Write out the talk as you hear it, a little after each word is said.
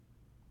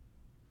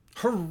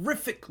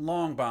Horrific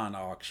long bond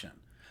auction.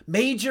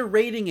 Major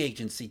rating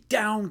agency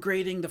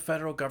downgrading the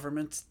federal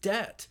government's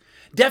debt.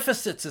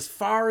 Deficits as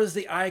far as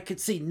the eye could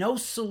see, no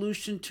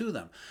solution to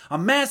them. A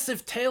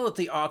massive tail at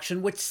the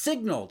auction which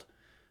signaled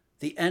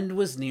the end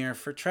was near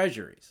for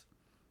treasuries.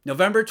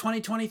 November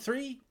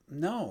 2023?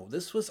 No,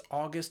 this was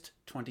August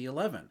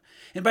 2011.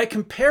 And by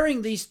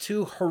comparing these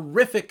two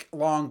horrific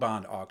long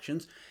bond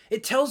auctions,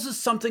 it tells us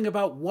something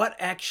about what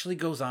actually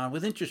goes on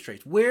with interest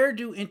rates. Where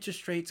do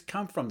interest rates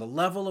come from? The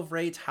level of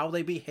rates, how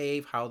they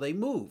behave, how they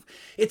move.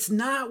 It's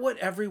not what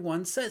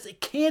everyone says. It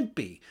can't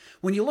be.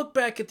 When you look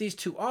back at these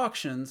two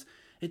auctions,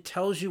 it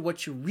tells you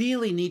what you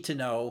really need to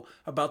know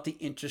about the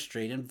interest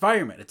rate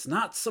environment. It's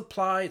not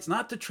supply, it's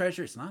not the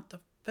Treasury, it's not the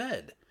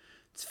Fed.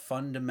 It's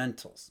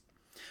fundamentals.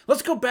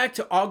 Let's go back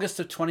to August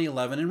of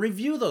 2011 and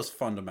review those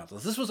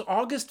fundamentals. This was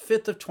August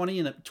 5th of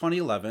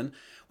 2011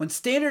 when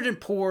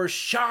Standard & Poor's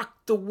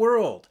shocked the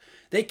world.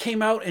 They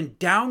came out and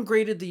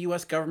downgraded the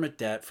U.S. government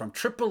debt from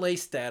AAA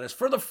status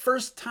for the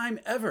first time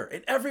ever.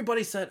 And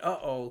everybody said,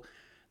 uh-oh,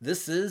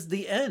 this is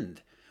the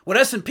end. What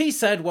S&P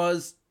said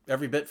was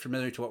every bit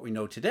familiar to what we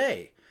know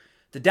today.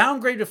 The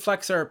downgrade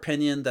reflects our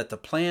opinion that the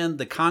plan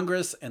the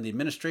Congress and the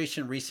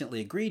administration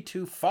recently agreed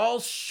to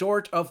falls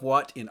short of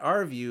what, in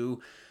our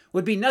view,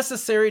 would be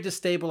necessary to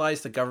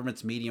stabilize the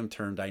government's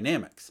medium-term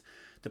dynamics.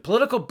 The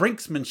political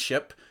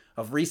brinksmanship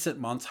of recent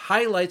months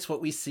highlights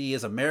what we see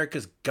as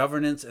America's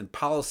governance and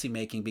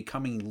policymaking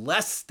becoming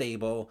less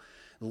stable,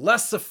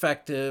 less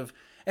effective,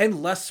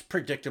 and less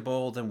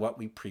predictable than what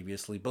we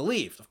previously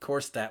believed. Of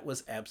course, that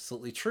was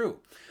absolutely true.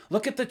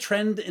 Look at the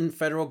trend in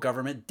federal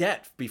government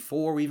debt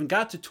before we even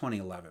got to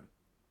 2011.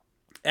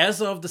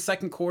 As of the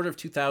second quarter of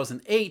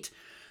 2008,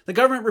 the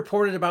government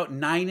reported about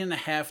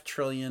 $9.5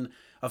 trillion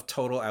of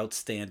total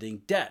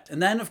outstanding debt. And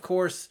then, of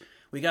course,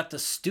 we got the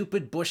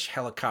stupid Bush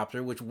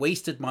helicopter, which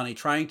wasted money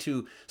trying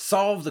to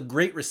solve the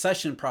Great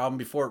Recession problem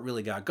before it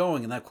really got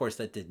going. And of course,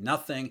 that did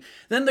nothing.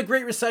 Then the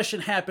Great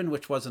Recession happened,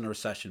 which wasn't a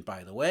recession,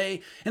 by the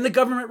way. And the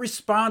government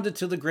responded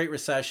to the Great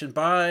Recession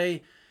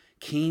by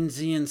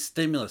Keynesian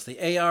stimulus, the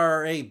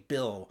ARRA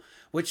bill,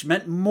 which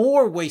meant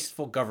more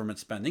wasteful government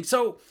spending.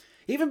 So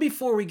even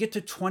before we get to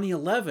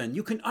 2011,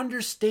 you can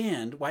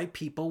understand why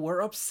people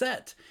were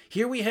upset.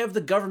 Here we have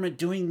the government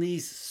doing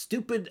these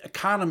stupid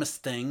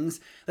economist things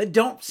that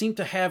don't seem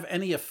to have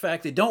any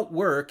effect. They don't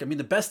work. I mean,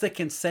 the best they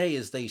can say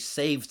is they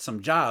saved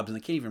some jobs, and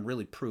they can't even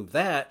really prove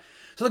that.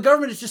 So the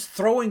government is just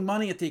throwing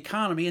money at the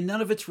economy, and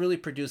none of it's really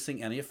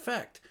producing any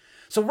effect.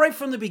 So right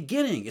from the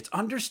beginning, it's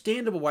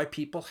understandable why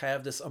people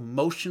have this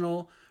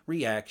emotional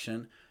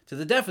reaction to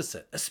the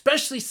deficit,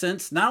 especially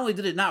since not only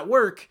did it not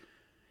work,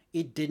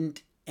 it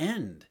didn't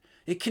end.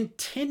 It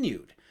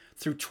continued.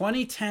 Through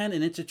 2010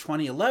 and into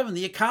 2011,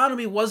 the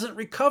economy wasn't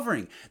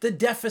recovering. The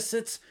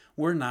deficits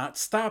were not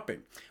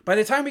stopping. By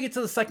the time we get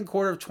to the second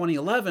quarter of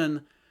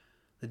 2011,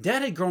 the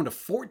debt had grown to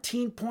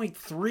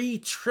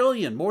 $14.3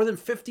 trillion, more than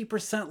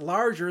 50%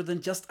 larger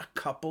than just a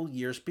couple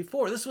years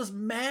before. This was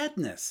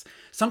madness,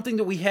 something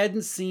that we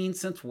hadn't seen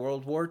since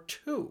World War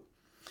II.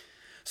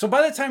 So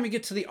by the time we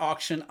get to the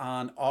auction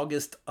on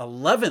August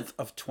 11th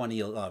of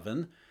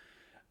 2011,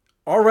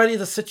 already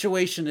the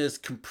situation is,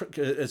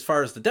 as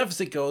far as the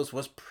deficit goes,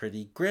 was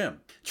pretty grim.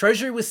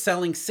 Treasury was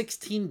selling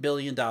 $16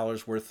 billion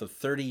worth of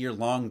 30-year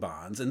long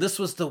bonds, and this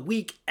was the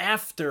week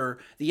after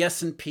the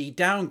S&P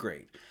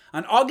downgrade.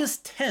 On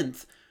August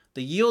 10th,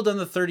 the yield on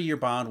the 30-year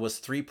bond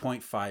was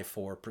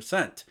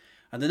 3.54%.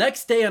 And the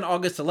next day, on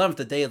August 11th,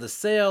 the day of the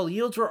sale,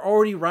 yields were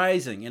already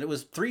rising, and it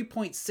was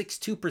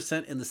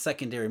 3.62% in the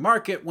secondary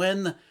market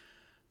when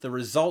the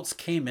results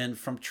came in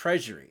from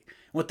Treasury.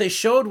 What they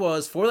showed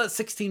was, for that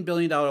 $16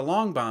 billion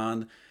long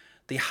bond,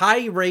 the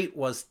high rate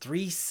was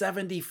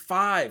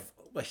 3.75,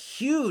 a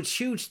huge,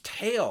 huge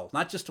tail,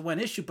 not just to one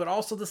issue, but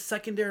also the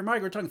secondary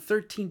market. We're talking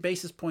 13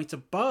 basis points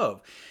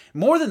above.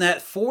 More than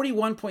that,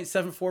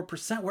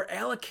 41.74% were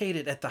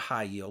allocated at the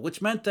high yield,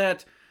 which meant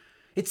that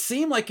it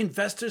seemed like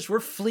investors were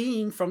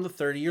fleeing from the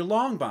 30-year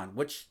long bond,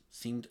 which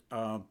seemed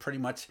pretty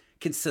much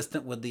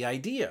consistent with the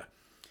idea.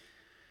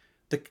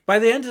 By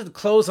the end of the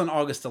close on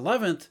August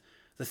 11th,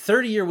 the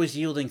 30-year was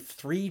yielding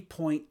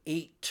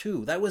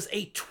 3.82. That was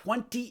a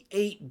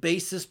 28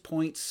 basis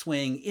point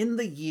swing in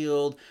the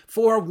yield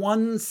for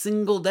one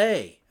single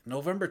day.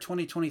 November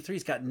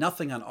 2023's got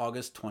nothing on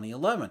August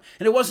 2011.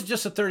 And it wasn't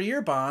just a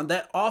 30-year bond.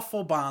 That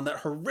awful bond, that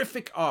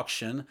horrific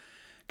auction,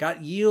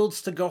 got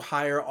yields to go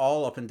higher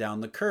all up and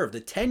down the curve. The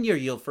 10-year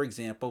yield, for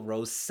example,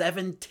 rose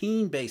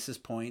 17 basis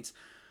points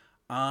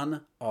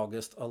on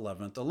August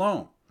 11th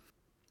alone.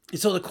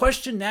 And so the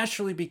question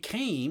naturally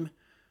became,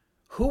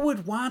 who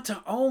would want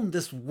to own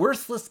this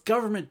worthless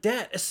government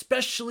debt,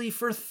 especially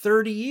for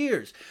 30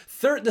 years?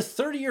 The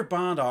 30-year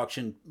bond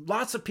auction,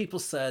 lots of people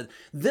said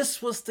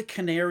this was the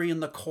canary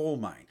in the coal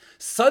mine.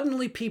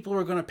 Suddenly people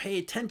were going to pay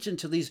attention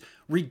to these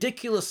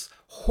ridiculous,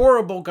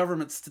 horrible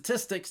government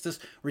statistics, this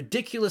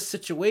ridiculous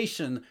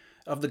situation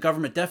of the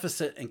government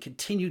deficit and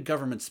continued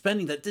government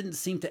spending that didn't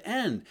seem to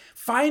end.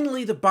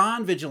 Finally, the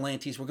bond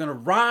vigilantes were going to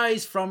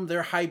rise from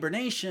their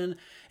hibernation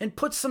and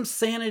put some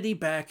sanity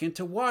back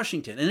into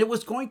Washington. And it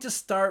was going to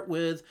start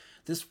with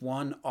this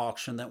one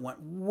auction that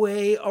went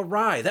way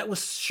awry. That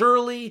was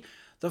surely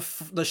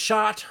the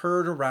shot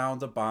heard around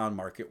the bond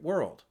market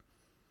world.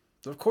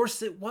 Of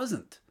course, it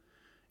wasn't.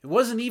 It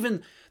wasn't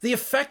even, the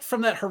effect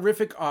from that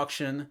horrific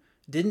auction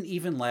didn't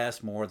even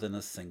last more than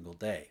a single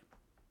day.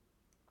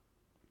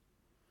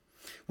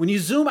 When you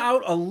zoom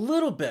out a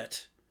little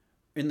bit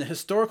in the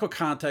historical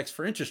context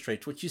for interest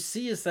rates, what you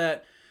see is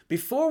that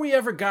before we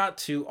ever got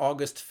to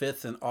August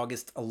 5th and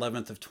August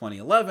 11th of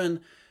 2011,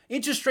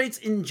 interest rates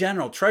in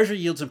general, treasury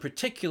yields in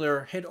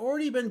particular, had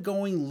already been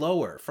going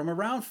lower. From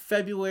around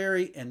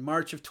February and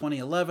March of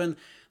 2011,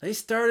 they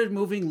started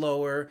moving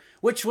lower,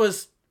 which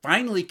was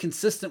finally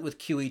consistent with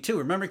QE2.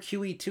 Remember,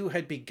 QE2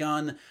 had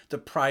begun the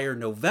prior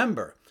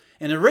November.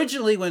 And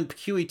originally when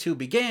QE2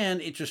 began,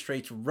 interest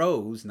rates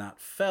rose, not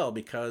fell,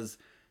 because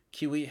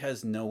QE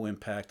has no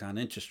impact on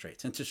interest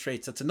rates. Interest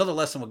rates, that's another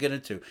lesson we'll get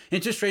into.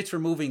 Interest rates were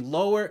moving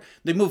lower.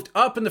 They moved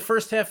up in the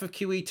first half of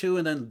QE2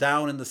 and then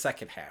down in the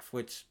second half,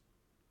 which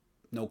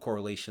no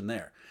correlation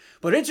there.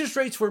 But interest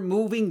rates were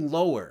moving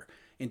lower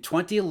in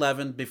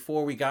 2011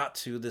 before we got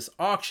to this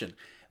auction.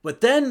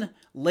 But then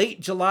late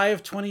July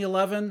of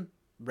 2011,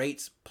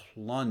 rates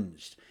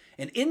plunged.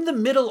 And in the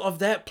middle of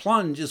that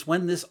plunge is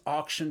when this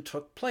auction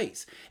took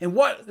place. And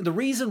what the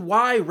reason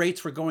why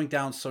rates were going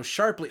down so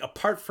sharply,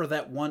 apart from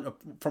that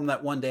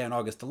one day on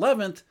August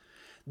 11th,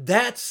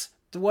 that's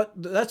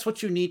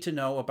what you need to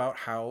know about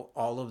how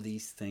all of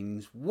these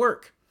things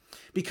work.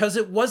 Because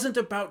it wasn't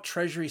about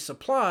treasury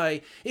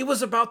supply, it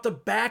was about the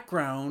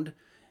background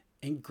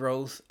in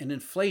growth and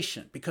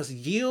inflation. Because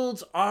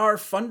yields are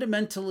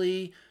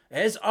fundamentally,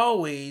 as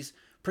always,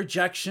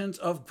 projections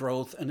of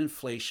growth and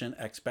inflation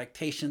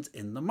expectations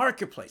in the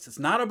marketplace. It's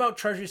not about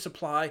treasury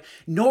supply,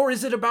 nor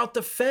is it about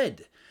the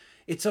Fed.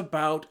 It's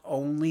about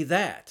only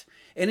that.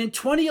 And in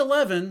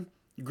 2011,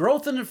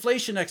 growth and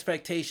inflation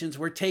expectations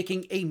were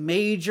taking a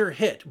major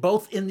hit,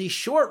 both in the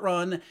short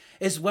run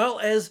as well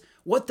as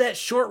what that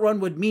short run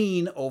would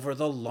mean over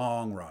the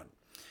long run.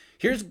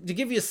 Here's to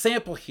give you a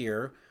sample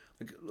here.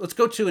 Let's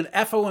go to an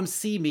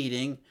FOMC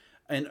meeting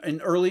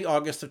in early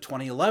August of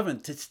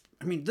 2011.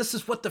 This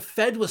is what the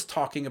Fed was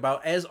talking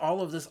about as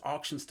all of this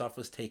auction stuff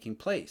was taking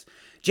place.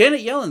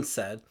 Janet Yellen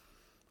said,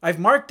 "I've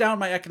marked down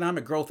my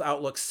economic growth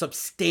outlook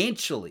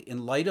substantially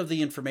in light of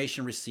the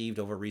information received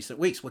over recent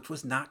weeks," which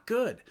was not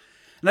good.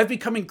 "And I've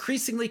become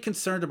increasingly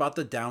concerned about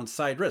the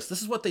downside risk."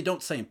 This is what they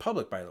don't say in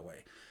public, by the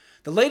way.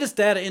 "The latest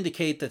data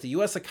indicate that the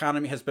U.S.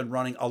 economy has been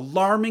running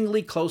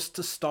alarmingly close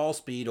to stall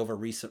speed over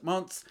recent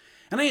months,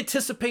 and I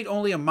anticipate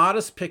only a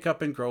modest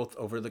pickup in growth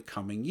over the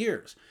coming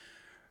years."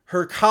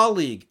 Her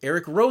colleague,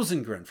 Eric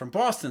Rosengren from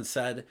Boston,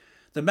 said,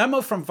 "The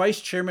memo from Vice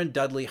Chairman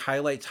Dudley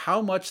highlights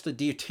how much the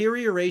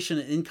deterioration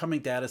in incoming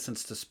data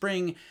since the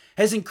spring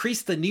has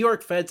increased the New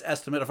York Fed's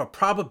estimate of a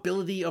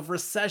probability of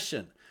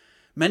recession.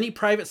 Many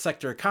private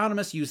sector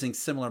economists using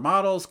similar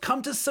models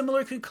come to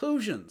similar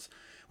conclusions.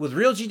 With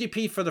real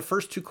GDP for the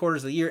first 2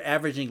 quarters of the year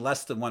averaging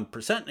less than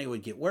 1%, and it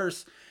would get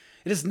worse,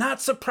 it is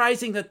not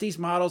surprising that these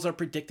models are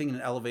predicting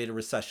an elevated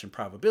recession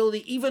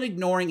probability, even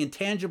ignoring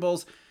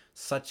intangibles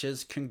such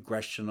as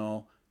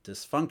congressional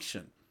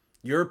dysfunction,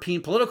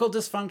 European political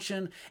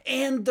dysfunction,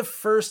 and the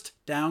first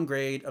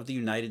downgrade of the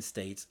United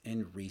States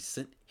in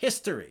recent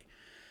history.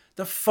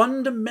 The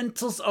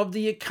fundamentals of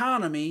the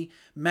economy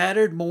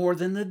mattered more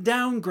than the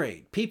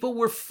downgrade. People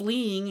were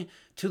fleeing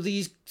to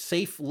these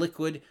safe,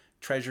 liquid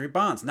treasury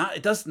bonds.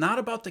 It's not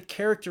about the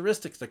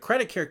characteristics, the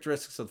credit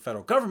characteristics of the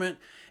federal government.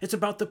 It's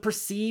about the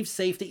perceived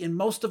safety, and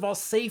most of all,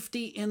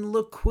 safety in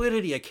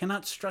liquidity. I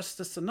cannot stress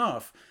this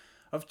enough,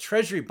 of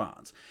treasury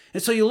bonds.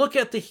 And so you look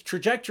at the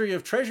trajectory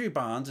of treasury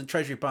bonds and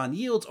treasury bond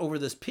yields over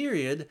this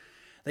period.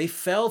 They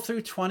fell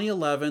through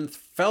 2011,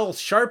 fell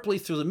sharply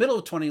through the middle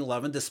of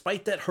 2011,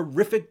 despite that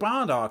horrific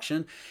bond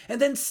auction,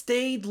 and then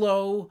stayed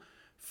low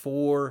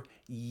for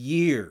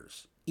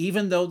years,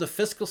 even though the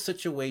fiscal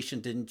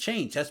situation didn't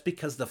change. That's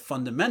because the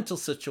fundamental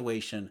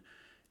situation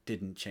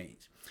didn't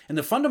change. And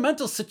the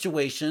fundamental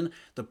situation,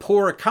 the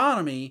poor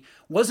economy,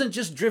 wasn't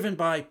just driven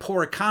by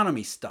poor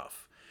economy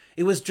stuff.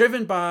 It was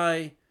driven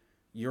by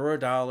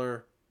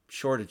Eurodollar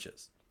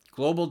shortages,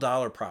 global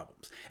dollar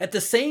problems. At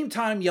the same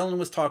time, Yellen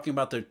was talking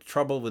about the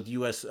trouble with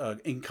U.S.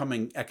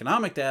 incoming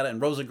economic data,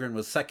 and Rosengren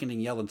was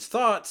seconding Yellen's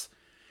thoughts.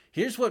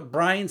 Here's what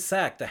Brian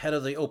Sack, the head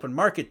of the open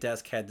market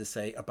desk, had to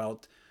say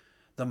about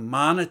the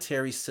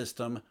monetary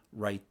system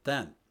right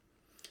then.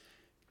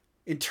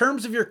 In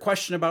terms of your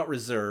question about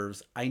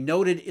reserves, I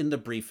noted in the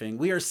briefing,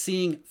 we are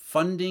seeing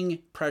funding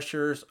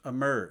pressures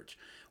emerge.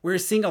 We're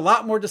seeing a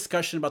lot more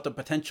discussion about the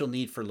potential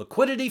need for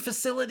liquidity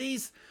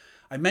facilities.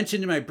 I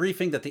mentioned in my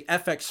briefing that the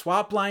FX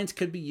swap lines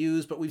could be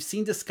used, but we've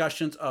seen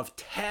discussions of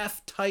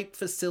TAF-type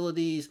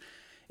facilities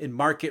in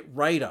market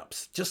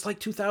write-ups, just like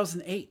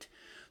 2008.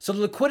 So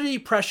the liquidity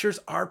pressures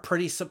are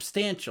pretty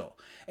substantial.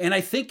 And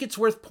I think it's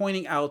worth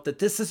pointing out that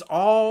this is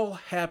all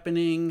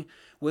happening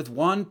with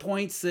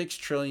 1.6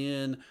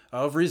 trillion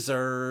of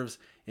reserves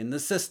in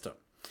the system.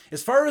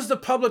 As far as the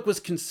public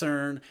was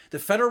concerned, the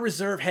Federal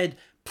Reserve had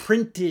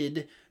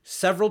printed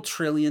several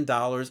 $trillion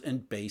in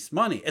base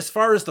money. As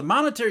far as the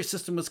monetary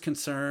system was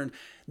concerned,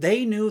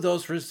 they knew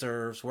those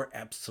reserves were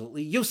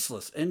absolutely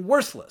useless and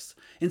worthless.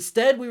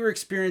 Instead, we were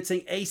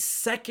experiencing a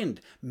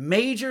second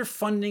major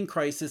funding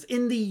crisis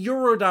in the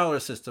Eurodollar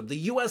system, the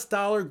US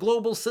dollar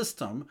global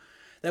system,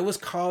 that was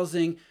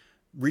causing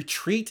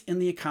retreat in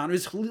the economy.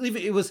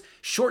 It was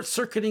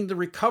short-circuiting the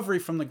recovery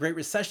from the Great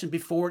Recession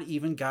before it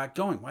even got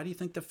going. Why do you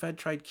think the Fed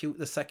tried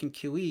the second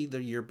QE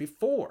the year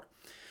before?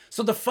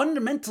 So the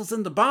fundamentals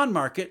in the bond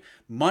market,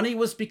 money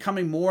was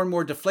becoming more and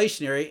more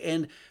deflationary.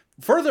 And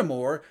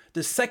furthermore,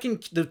 the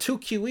two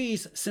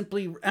QEs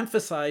simply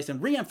emphasized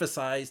and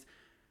re-emphasized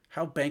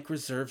how bank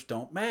reserves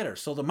don't matter.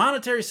 So the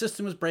monetary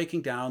system was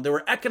breaking down. There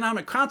were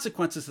economic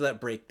consequences of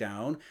that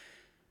breakdown.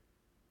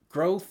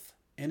 Growth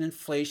and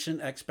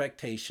inflation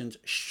expectations,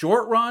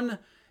 short run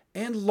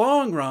and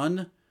long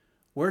run,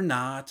 were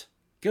not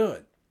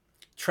good.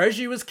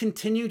 Treasury was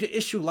continuing to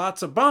issue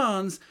lots of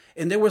bonds,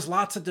 and there was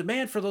lots of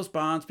demand for those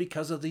bonds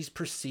because of these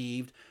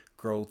perceived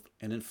growth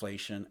and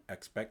inflation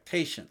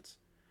expectations.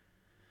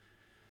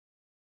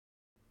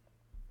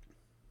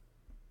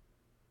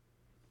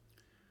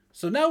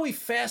 So now we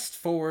fast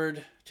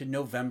forward to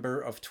November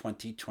of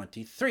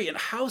 2023, and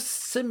how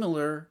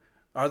similar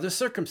are the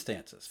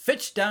circumstances?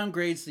 Fitch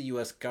downgrades the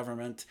U.S.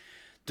 government.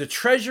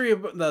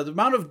 The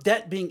amount of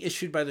debt being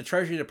issued by the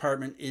Treasury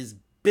Department is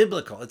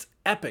biblical. It's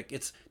epic.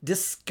 It's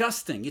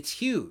disgusting. It's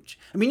huge.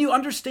 I mean, you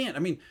understand.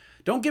 I mean,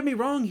 don't get me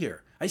wrong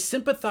here. I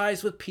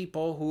sympathize with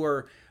people who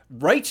are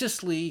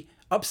righteously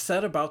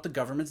upset about the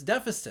government's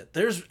deficit.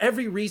 There's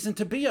every reason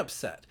to be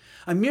upset.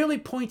 I'm merely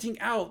pointing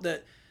out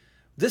that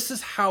this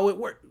is how it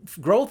works.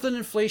 Growth and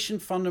inflation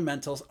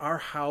fundamentals are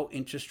how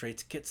interest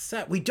rates get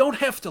set. We don't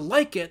have to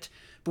like it,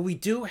 but we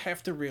do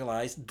have to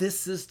realize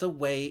this is the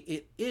way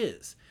it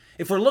is.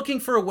 If we're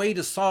looking for a way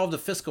to solve the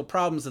fiscal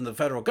problems in the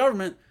federal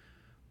government,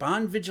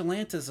 bond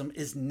vigilantism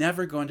is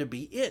never going to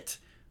be it.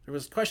 There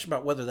was a question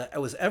about whether that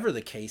was ever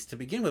the case to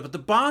begin with. But the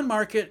bond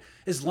market,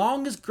 as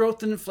long as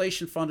growth and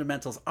inflation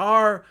fundamentals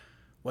are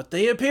what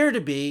they appear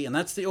to be, and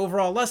that's the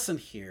overall lesson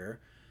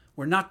here,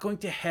 we're not going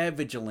to have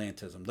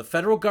vigilantism. The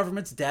federal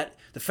government's debt,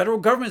 the federal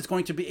government is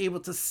going to be able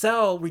to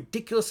sell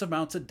ridiculous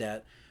amounts of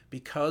debt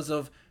because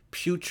of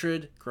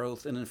putrid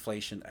growth and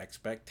inflation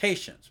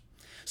expectations.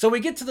 So we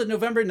get to the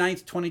November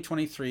 9th,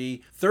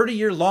 2023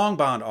 30-year long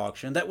bond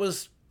auction that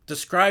was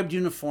described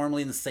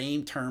uniformly in the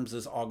same terms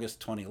as August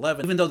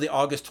 2011, even though the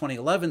August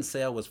 2011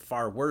 sale was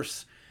far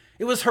worse.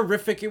 It was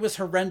horrific, it was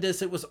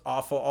horrendous, it was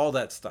awful, all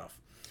that stuff.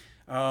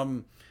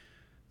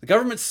 The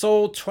government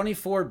sold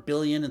 $24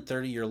 billion in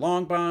 30-year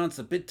long bonds.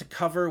 The bid to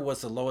cover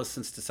was the lowest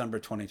since December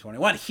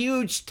 2021.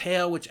 Huge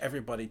tail, which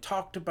everybody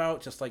talked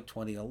about, just like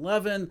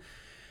 2011.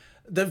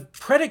 The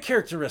credit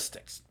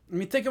characteristics. I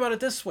mean, think about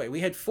it this way. We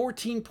had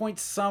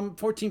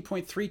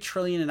 14.3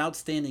 trillion in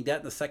outstanding debt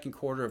in the second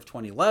quarter of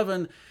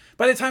 2011.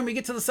 By the time we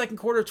get to the second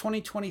quarter of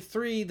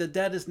 2023, the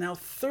debt is now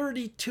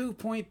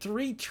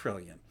 32.3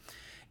 trillion.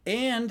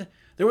 And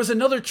there was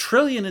another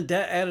trillion in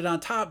debt added on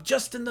top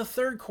just in the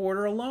third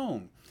quarter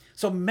alone.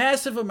 So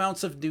massive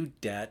amounts of new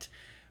debt.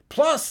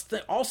 Plus,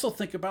 also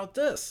think about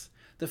this.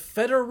 The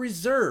Federal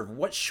Reserve,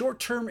 what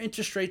short-term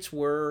interest rates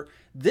were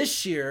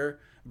this year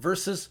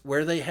versus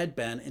where they had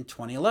been in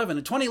 2011.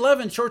 In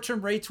 2011,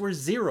 short-term rates were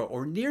zero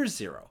or near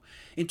zero.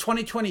 In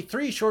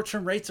 2023,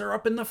 short-term rates are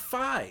up in the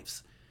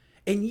fives.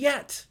 And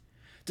yet,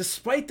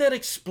 despite that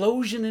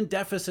explosion in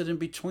deficit in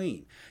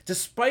between,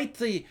 despite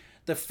the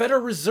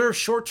Federal Reserve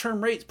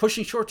short-term rates,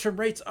 pushing short-term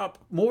rates up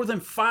more than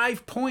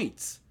 5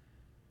 points,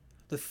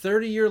 the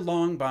 30-year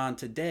long bond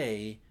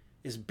today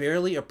is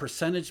barely a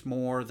percentage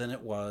more than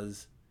it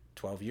was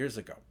 12 years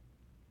ago.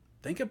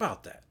 Think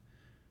about that.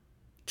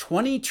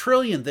 20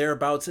 trillion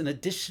thereabouts in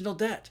additional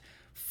debt,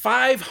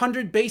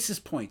 500 basis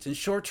points in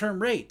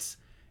short-term rates,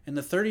 and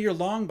the 30-year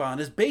long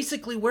bond is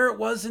basically where it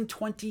was in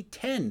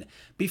 2010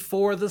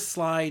 before the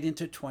slide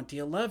into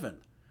 2011.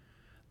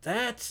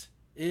 That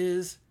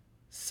is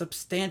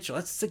substantial.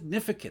 That's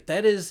significant.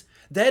 That is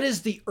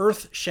the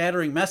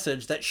earth-shattering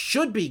message that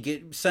should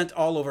be sent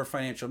all over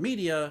financial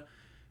media,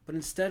 but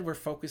instead we're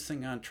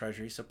focusing on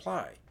Treasury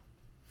supply.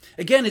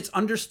 Again, it's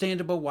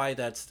understandable why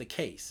that's the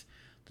case.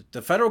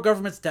 The federal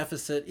government's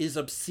deficit is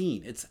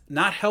obscene. It's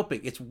not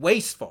helping. It's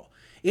wasteful.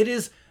 It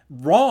is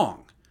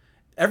wrong.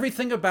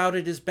 Everything about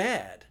it is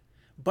bad.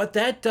 But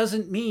that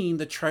doesn't mean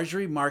the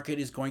Treasury market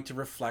is going to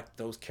reflect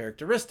those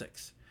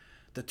characteristics.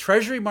 The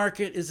Treasury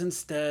market is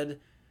instead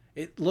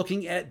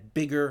looking at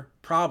bigger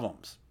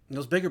problems. And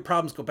those bigger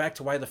problems go back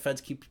to why the Feds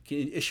keep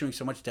issuing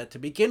so much debt to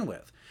begin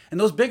with. And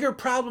those bigger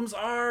problems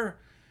are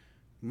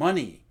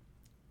money,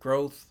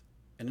 growth,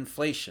 and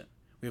inflation.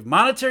 We have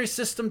monetary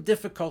system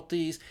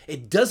difficulties.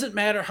 It doesn't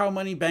matter how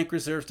many bank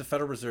reserves the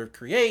Federal Reserve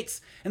creates.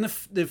 And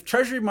the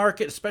Treasury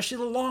market, especially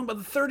the long bond,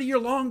 the 30-year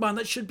long bond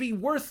that should be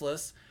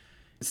worthless,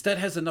 instead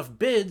has enough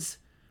bids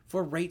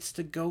for rates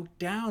to go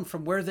down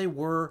from where they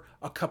were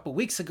a couple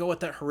weeks ago at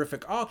that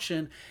horrific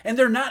auction. And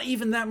they're not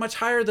even that much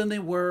higher than they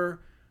were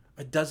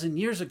a dozen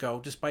years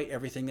ago, despite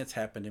everything that's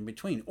happened in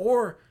between.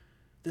 Or,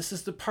 this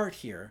is the part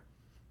here,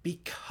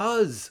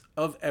 because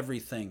of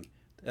everything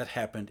that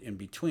happened in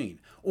between.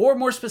 Or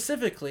more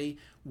specifically,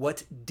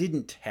 what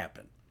didn't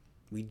happen.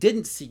 We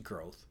didn't see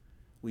growth.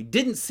 We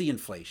didn't see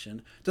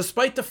inflation,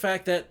 despite the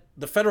fact that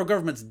the federal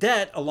government's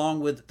debt, along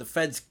with the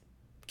Fed's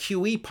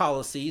QE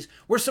policies,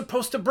 were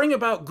supposed to bring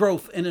about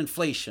growth and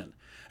inflation.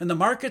 And the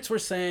markets were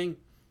saying,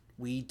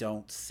 we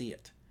don't see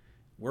it.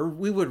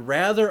 We would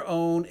rather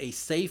own a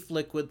safe,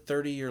 liquid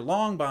 30-year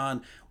long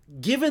bond,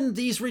 given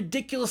these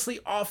ridiculously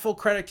awful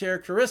credit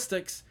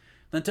characteristics,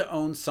 than to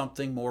own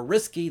something more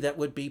risky that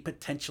would be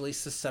potentially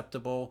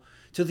susceptible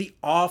to the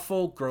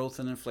awful growth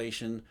and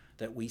inflation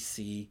that we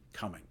see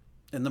coming.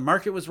 And the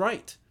market was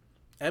right.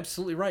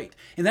 Absolutely right.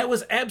 And that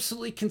was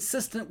absolutely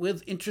consistent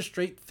with interest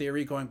rate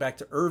theory going back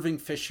to Irving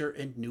Fisher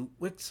and Knut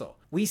Wicksell.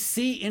 We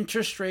see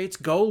interest rates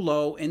go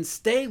low and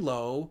stay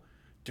low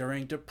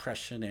during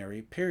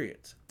depressionary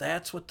periods.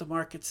 That's what the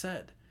market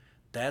said.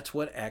 That's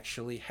what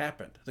actually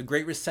happened. The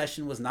Great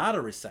Recession was not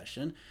a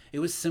recession. It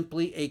was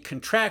simply a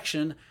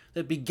contraction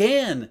that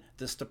began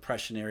this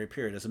depressionary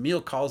period. As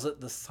Emil calls it,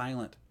 the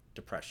silent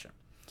depression.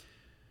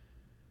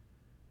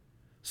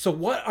 So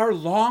what are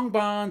long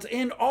bonds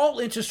and all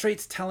interest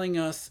rates telling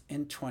us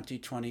in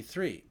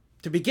 2023?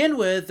 To begin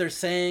with, they're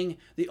saying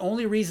the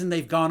only reason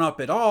they've gone up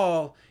at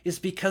all is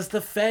because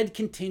the Fed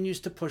continues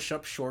to push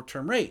up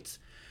short-term rates.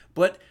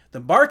 But the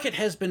market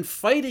has been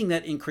fighting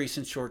that increase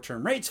in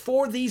short-term rates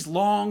for these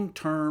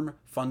long-term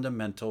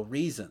fundamental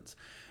reasons.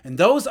 And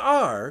those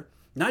are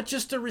not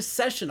just a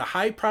recession, a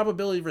high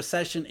probability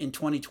recession in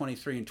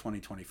 2023 and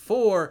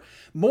 2024.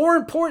 More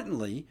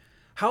importantly,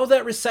 how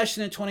that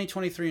recession in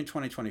 2023 and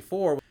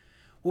 2024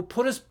 will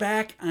put us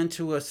back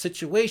onto a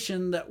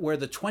situation where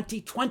the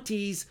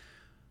 2020s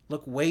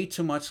look way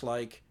too much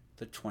like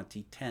the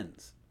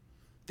 2010s.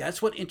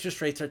 That's what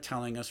interest rates are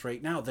telling us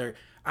right now. They're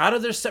out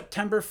of their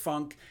September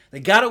funk. They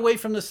got away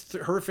from this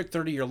horrific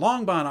 30-year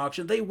long bond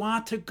auction. They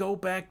want to go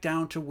back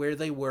down to where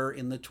they were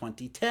in the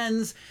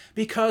 2010s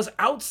because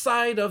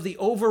outside of the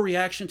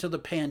overreaction to the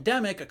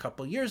pandemic a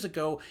couple years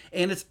ago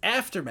and its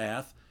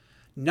aftermath,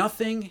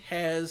 nothing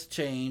has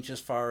changed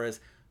as far as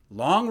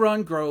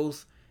long-run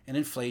growth and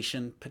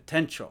inflation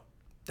potential.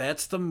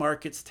 That's the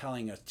markets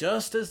telling us,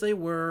 just as they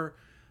were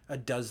a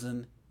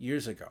dozen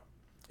years ago.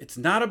 It's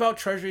not about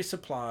Treasury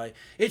supply.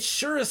 It's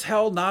sure as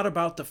hell not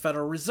about the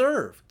Federal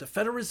Reserve. The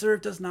Federal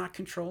Reserve does not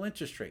control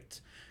interest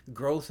rates.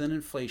 Growth and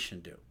inflation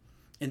do.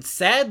 And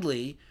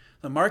sadly,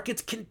 the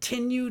markets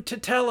continue to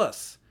tell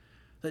us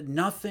that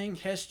nothing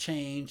has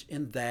changed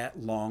in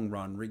that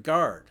long-run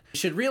regard. You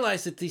should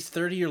realize that these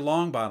 30-year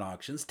long bond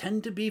auctions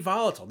tend to be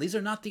volatile. These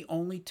are not the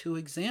only two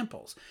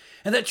examples.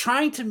 And that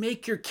trying to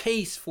make your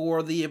case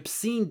for the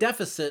obscene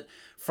deficit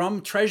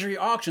from Treasury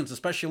auctions,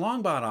 especially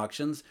long bond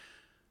auctions,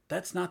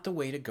 that's not the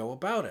way to go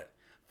about it.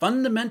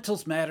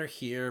 Fundamentals matter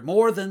here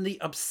more than the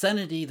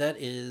obscenity that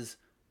is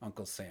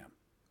Uncle Sam.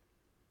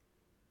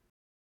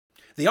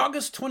 The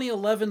August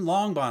 2011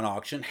 long bond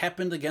auction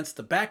happened against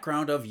the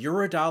background of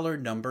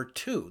Eurodollar number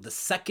 2, the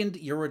second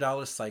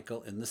Eurodollar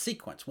cycle in the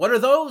sequence. What are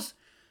those?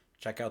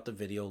 Check out the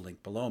video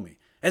link below me.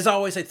 As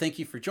always, I thank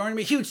you for joining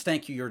me. Huge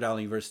thank you, Eurodollar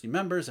University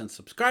members and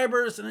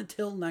subscribers. And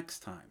until next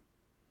time,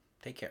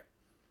 take care.